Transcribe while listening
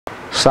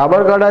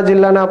સાબરકાંઠા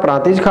જિલ્લાના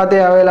પ્રાંતિજ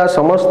ખાતે આવેલા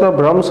સમસ્ત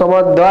બ્રહ્મ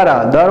સમાજ દ્વારા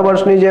દર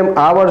વર્ષની જેમ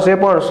આ વર્ષે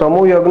પણ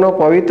સમૂહ યજ્ઞ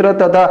પવિત્ર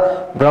તથા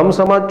બ્રહ્મ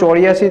સમાજ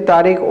 84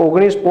 તારીખ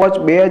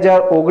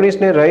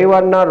 19/5/2019 ને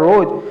રવિવારના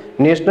રોજ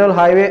નેશનલ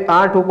હાઈવે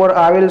 8 ઉપર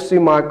આવેલ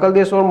શ્રી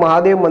માર્કંડેશ્વર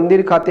મહાદેવ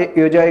મંદિર ખાતે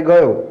યોજાઈ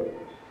ગયો।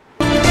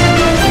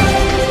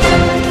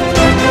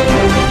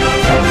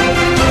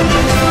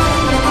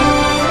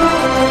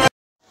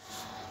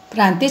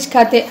 પ્રાંતિજ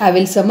ખાતે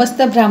આવેલ સમસ્ત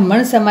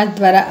બ્રાહ્મણ સમાજ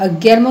દ્વારા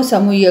 11મો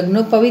સમૂહ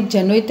યજ્ઞોપવિત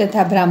જનોઈ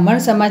તથા બ્રાહ્મણ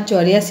સમાજ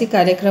 84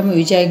 કાર્યક્રમ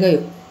યોજાઈ ગયો,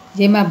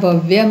 જેમાં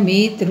ભવ્ય,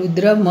 મિત,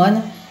 રુદ્ર, મન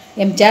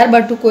એમ 4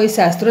 બટુકોએ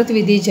શાસ્ત્રોક્ત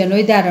વિધિ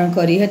જનોઈ ધારણ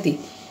કરી હતી।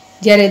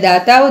 જ્યારે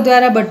દાતાઓ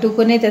દ્વારા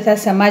બટુકોને તથા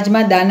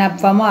સમાજમાં દાન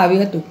આપવામાં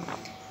આવ્યું હતું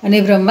અને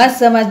બ્રહ્માસ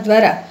સમાજ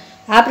દ્વારા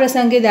આ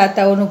પ્રસંગે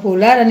દાતાઓનું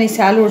ફુલાર અને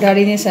શાલ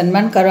ઓઢાડીને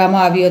સન્માન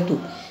કરવામાં આવ્યું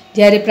હતું।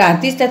 જ્યારે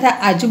પ્રાંતિજ તથા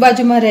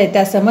આજુબાજુમાં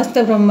રહેતા સમસ્ત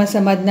બ્રહ્મ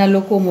સમાજના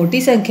લોકો મોટી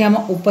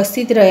સંખ્યામાં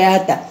ઉપસ્થિત રહ્યા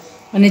હતા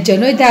અને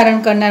જનોઈ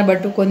ધારણ કરનાર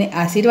બટુકોને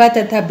આશીર્વાદ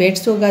તથા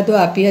ભેટ સોગાદો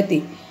આપી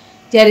હતી।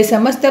 જ્યારે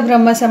સમસ્ત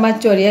બ્રહ્મ સમાજ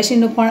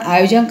 84નું પણ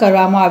આયોજન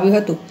કરવામાં આવ્યું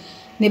હતું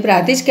ને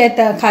પ્રાંતિજ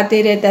ખાતે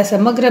રહેતા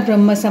સમગ્ર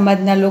બ્રહ્મ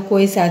સમાજના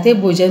લોકોએ સાથે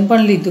ભોજન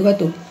પણ લીધું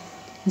હતું।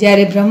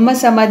 જ્યારે બ્રહ્મ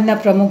સમાજના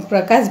પ્રમુખ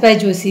પ્રકાશભાઈ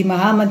જોશી,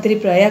 મહામંત્રી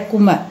પ્રયાગ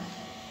કુમાર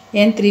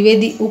એન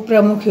ત્રિવેદી,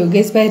 ઉપપ્રમુખ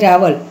યોગેશભાઈ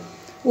રાવલ,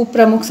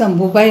 ઉપપ્રમુખ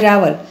શંભુભાઈ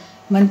રાવલ,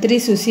 મંત્રી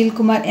સુશીલ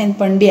કુમાર એન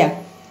પંડ્યા,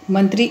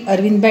 મંત્રી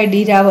અરવિંદભાઈ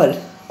ડી રાવલ,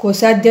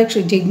 કોષાધ્યક્ષ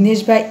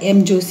જિગ્નેશભાઈ એમ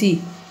જોશી,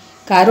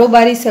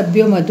 કારોબારી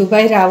સભ્યો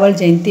મધુભાઈ રાવલ,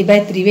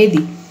 જયંતિભાઈ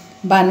ત્રિવેદી,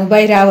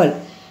 ભાનુભાઈ રાવલ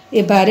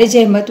એ ભારે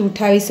જહેમત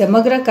ઉઠાવી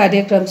સમગ્ર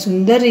કાર્યક્રમ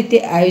સુંદર રીતે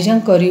આયોજન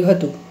કર્યું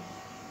હતું।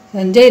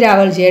 સંજય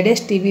રાવલ,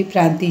 ZSTV,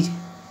 પ્રાંતિજ।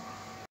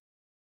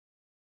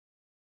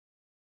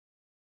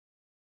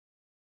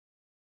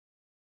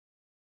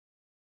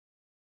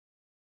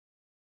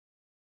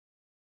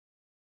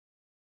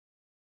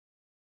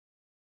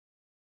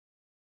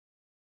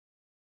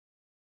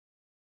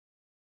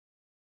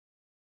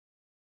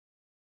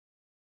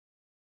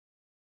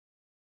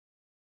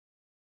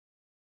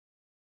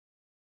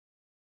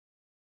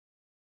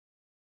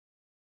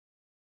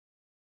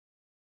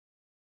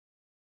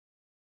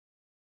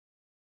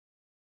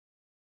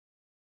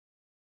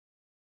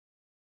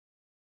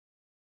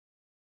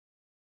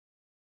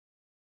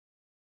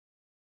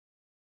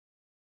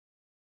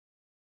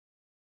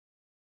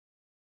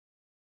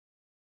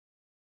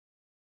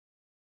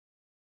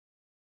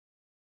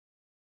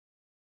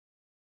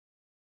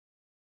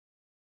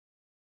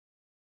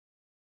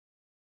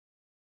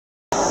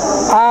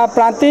 આ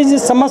પ્રાંતિજ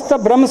સમસ્ત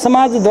બ્રહ્મ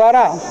સમાજ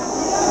દ્વારા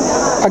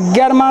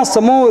 11મા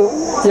સમૂહ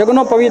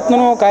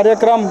યજ્ઞોપવિતનો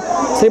કાર્યક્રમ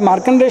શ્રી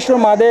માર્કંડેશ્વર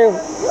મહાદેવ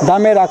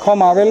ધામે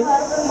રાખવામાં આવેલ।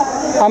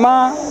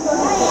 આમાં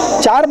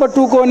 4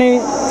 બટુકોની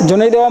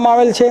જનોઈ દેવામાં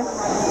આવેલ છે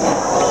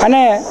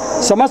અને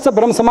સમસ્ત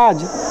બ્રહ્મ સમાજ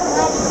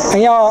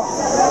અહીંયા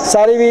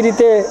સારી એવી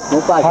રીતે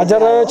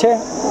હાજર રહ્યો છે।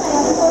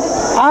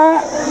 આ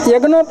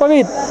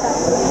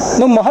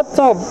યજ્ઞોપવિતનું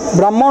મહત્ત્વ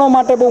બ્રાહ્મણો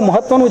માટે બહુ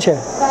મહત્ત્વનું છે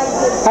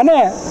અને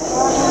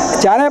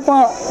જ્યારે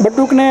પણ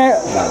બટુકને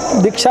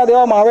દીક્ષા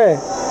દેવામાં આવે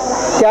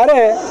ત્યારે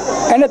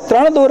એને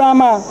 3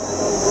 દોરામાં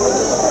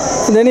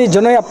એની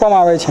જનોઈ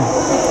આપવામાં આવે છે।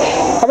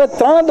 હવે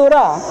 3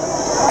 દોરા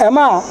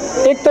એમાં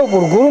એક તો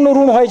ગુરુનું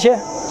ઋણ હોય છે,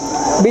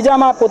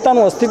 બીજામાં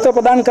પોતાનું અસ્તિત્વ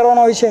પ્રદાન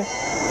કરવાનું હોય છે,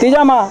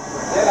 ત્રીજામાં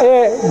એ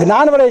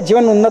જ્ઞાન વડે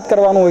જીવન ઉન્નત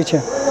કરવાનું હોય છે।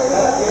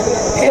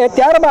 એ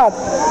ત્યારબાદ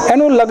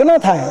એનું લગ્ન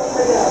થાય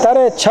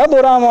ત્યારે 6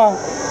 દોરામાં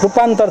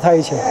રૂપાંતર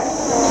થાય છે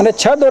અને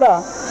 6 દોરા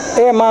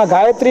એ માં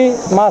ગાયત્રી,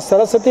 માં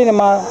સરસ્વતી ને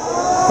માં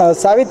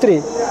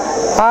સાવિત્રી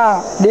આ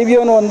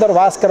દેવીઓનો અંદર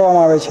વાસ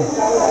કરવામાં આવે છે।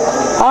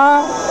 આ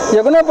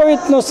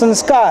યજ્ઞોપવિતનો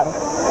સંસ્કાર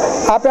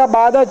આપ્યા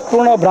બાદ જ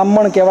પૂર્ણ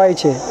બ્રાહ્મણ કહેવાય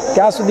છે,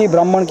 ત્યાં સુધી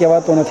બ્રાહ્મણ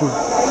કહેવાતો નથી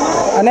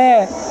અને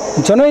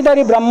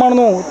જનોઈધારી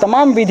બ્રાહ્મણનું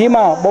તમામ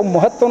વિધિમાં બહુ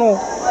મહત્ત્વનું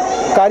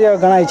કાર્ય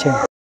ગણાય છે।